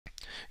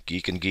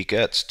Geek and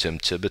Geekettes, Tim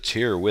Tibbetts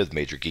here with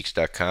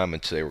MajorGeeks.com,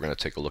 and today we're going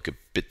to take a look at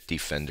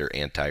Bitdefender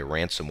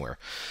Anti-Ransomware,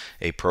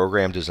 a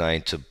program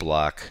designed to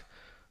block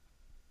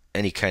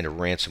any kind of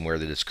ransomware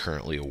that it's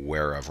currently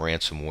aware of.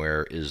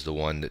 Ransomware is the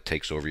one that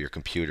takes over your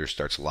computer,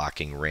 starts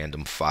locking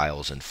random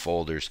files and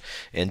folders,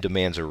 and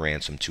demands a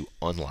ransom to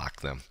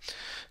unlock them.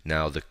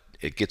 Now,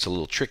 it gets a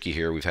little tricky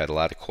here. We've had a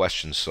lot of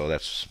questions, so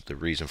that's the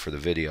reason for the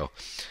video.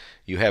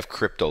 You have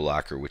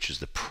CryptoLocker, which is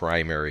the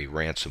primary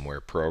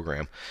ransomware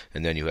program,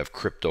 and then you have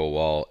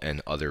CryptoWall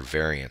and other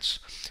variants.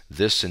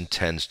 This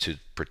intends to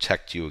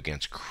protect you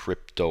against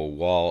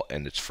CryptoWall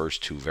and its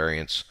first two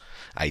variants.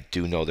 I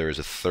do know there is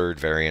a third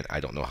variant. I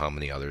don't know how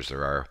many others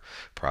there are,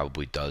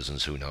 probably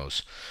dozens, who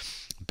knows.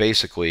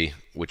 Basically,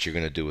 what you're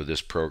going to do with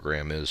this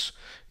program is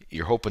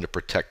you're hoping to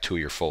protect two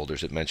of your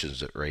folders. It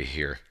mentions it right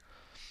here.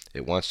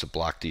 It wants to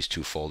block these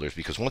two folders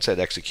because once that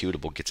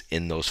executable gets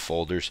in those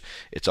folders,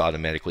 it's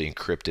automatically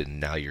encrypted, and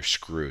now you're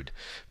screwed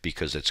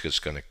because it's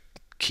just going to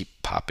keep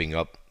popping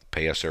up,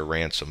 pay us our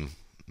ransom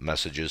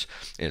messages,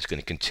 and it's going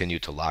to continue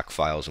to lock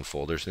files and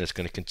folders, and it's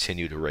going to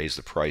continue to raise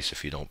the price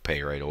if you don't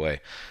pay right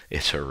away.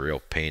 It's a real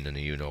pain in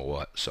the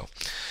you-know-what. So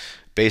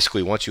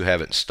basically, once you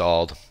have it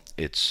installed,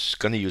 it's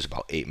going to use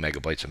about 8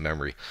 megabytes of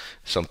memory.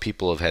 Some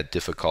people have had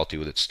difficulty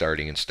with it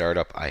starting and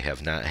startup. I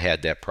have not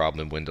had that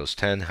problem in Windows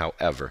 10.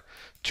 However,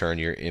 turn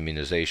your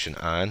immunization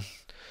on.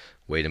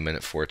 Wait a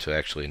minute for it to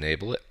actually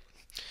enable it.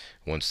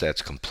 Once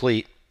that's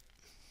complete,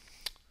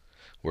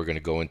 we're going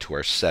to go into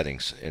our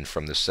settings. And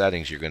from the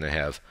settings, you're going to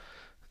have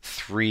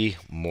 3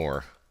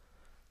 more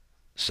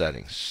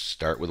settings.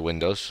 Start with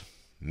Windows,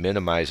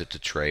 minimize it to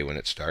tray when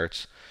it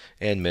starts,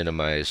 and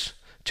minimize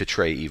to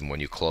tray even when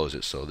you close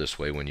it. So this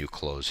way, when you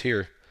close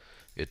here,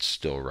 it's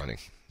still running.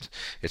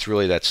 It's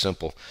really that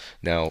simple.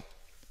 Now,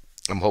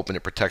 I'm hoping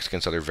it protects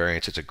against other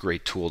variants. It's a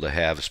great tool to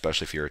have,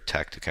 especially if you're a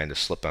tech, to kind of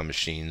slip on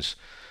machines.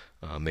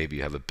 Maybe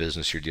you have a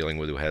business you're dealing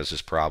with who has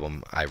this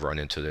problem. I've run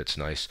into it. It's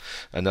nice.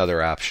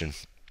 Another option,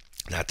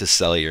 not to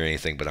sell you or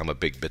anything, but I'm a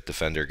big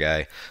Bitdefender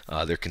guy.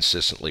 They're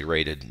consistently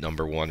rated #1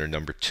 or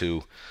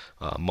 #2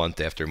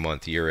 month after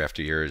month, year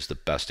after year, is the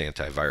best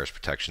antivirus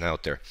protection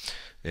out there.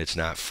 It's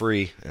not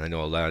free, and I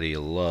know a lot of you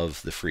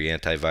love the free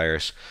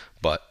antivirus,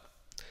 but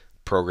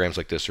programs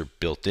like this are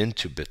built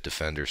into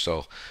Bitdefender,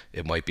 so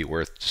it might be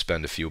worth to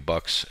spend a few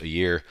bucks a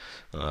year.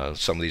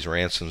 Some of these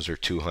ransoms are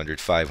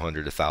 $200,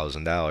 $500,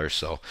 $1,000,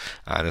 so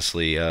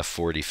honestly,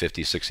 $40,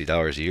 $50,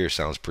 $60 a year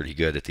sounds pretty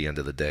good at the end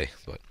of the day.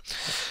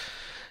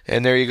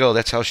 And there you go.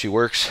 That's how she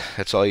works.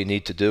 That's all you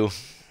need to do.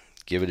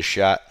 Give it a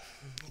shot.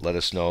 Let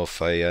us know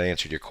if I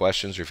answered your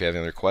questions, or if you have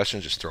any other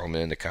questions, just throw them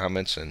in the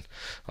comments and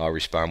I'll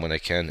respond when I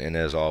can. And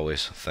as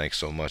always, thanks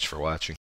so much for watching.